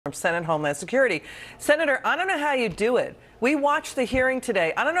Senate Homeland Security. Senator, I don't know how you do it. We watched the hearing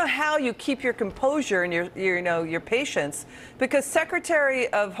today. I don't know how you keep your composure and your patience, because Secretary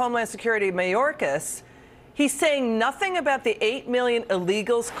of Homeland Security Mayorkas, he's saying nothing about the 8 million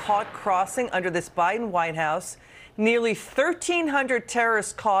illegals caught crossing under this Biden White House. Nearly 1,300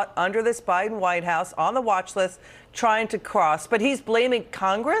 terrorists caught under this Biden White House on the watch list trying to cross. But he's blaming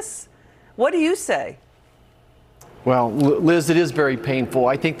Congress? What do you say? Well, Liz, it is very painful.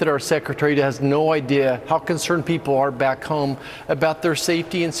 I think that our secretary has no idea how concerned people are back home about their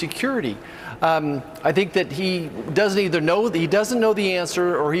safety and security. I think that he doesn't know the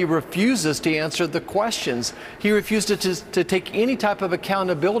answer, or he refuses to answer the questions. He refused to take any type of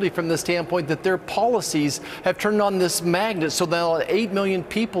accountability from the standpoint that their policies have turned on this magnet so that 8 million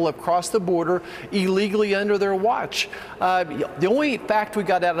people have crossed the border illegally under their watch. The only fact we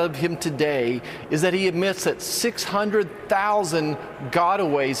got out of him today is that he admits that 600,000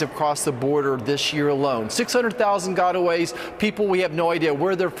 gotaways have crossed the border this year alone. 600,000 gotaways, people we have no idea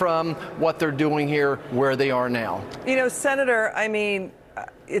where they're from, what they're doing here, where they are now. You know, Senator, I mean,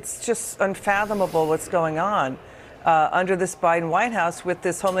 it's just unfathomable what's going on under this Biden White House with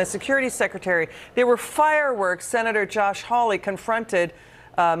this Homeland Security Secretary. There were fireworks. Senator Josh Hawley confronted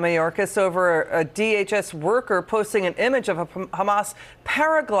Mayorkas over a DHS worker posting an image of a Hamas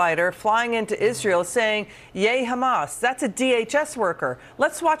paraglider flying into Israel saying, "Yay, Hamas." That's a DHS worker.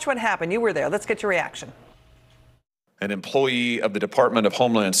 Let's watch what happened. You were there. Let's get your reaction. An employee of the Department of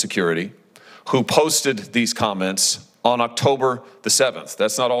Homeland Security who posted these comments on October the 7th.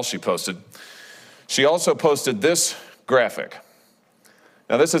 That's not all she posted. She also posted this graphic.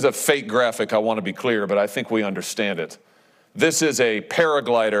 Now, this is a fake graphic, I want to be clear, but I think we understand it. This is a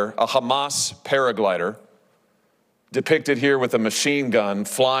paraglider, a Hamas paraglider, depicted here with a machine gun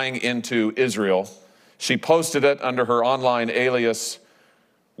flying into Israel. She posted it under her online alias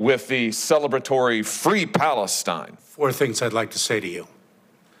with the celebratory Free Palestine. 4 things I'd like to say to you.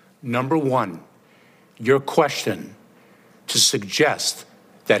 Number one, your question to suggest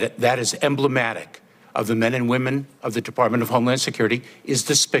that that is emblematic of the men and women of the Department of Homeland Security is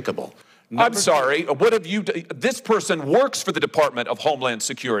despicable. I'm sorry, what have you done? This person works for the Department of Homeland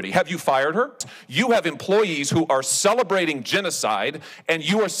Security. Have you fired her? You have employees who are celebrating genocide, and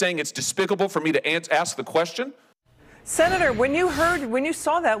you are saying it's despicable for me to ask the question? Senator, when you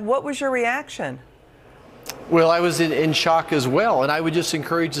saw that, what was your reaction? Well, I was in shock as well, and I would just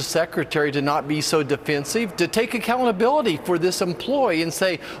encourage the secretary to not be so defensive, to take accountability for this employee and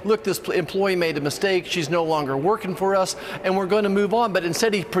say, look, this employee made a mistake, she's no longer working for us, and we're going to move on. But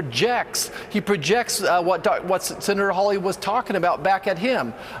instead he projects what Senator Hawley was talking about back at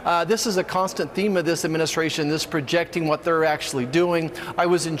him. This is a constant theme of this administration, this projecting what they're actually doing. I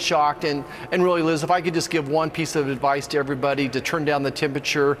was in shock, and really, Liz, if I could just give one piece of advice to everybody to turn down the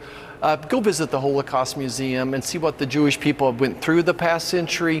temperature, go visit the Holocaust Museum and see what the Jewish people have went through the past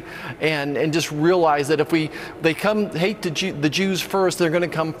century, and just realize that if they hate the Jews first, they're going to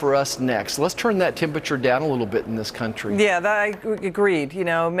come for us next. Let's turn that temperature down a little bit in this country. Yeah, I agreed. You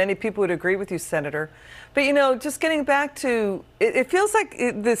know, many people would agree with you, Senator. But, you know, just getting back to, it feels like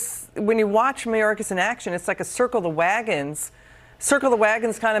this, when you watch Mayorkas in action, it's like a circle the wagons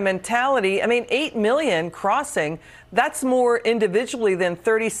kind of mentality. I mean, 8 million crossing, that's more individually than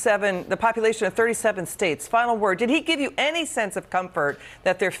the population of 37 states. Final word, did he give you any sense of comfort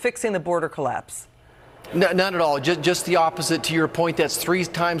that they're fixing the border collapse? No, not at all. Just the opposite. To your point, that's 3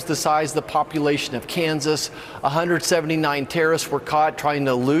 times the size of the population of Kansas. 179 terrorists were caught trying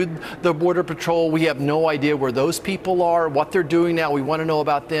to elude the Border Patrol. We have no idea where those people are, what they're doing now. We want to know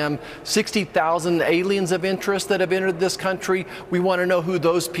about them. 60,000 aliens of interest that have entered this country. We want to know who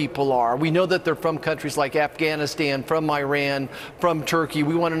those people are. We know that they're from countries like Afghanistan, from Iran, from Turkey.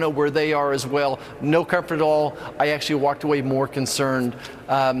 We want to know where they are as well. No comfort at all. I actually walked away more concerned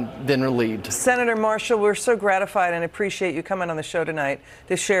than relieved. Senator Marshall, we're so gratified and appreciate you coming on the show tonight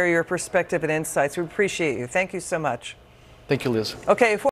to share your perspective and insights. We appreciate you. Thank you so much. Thank you, Liz. Okay.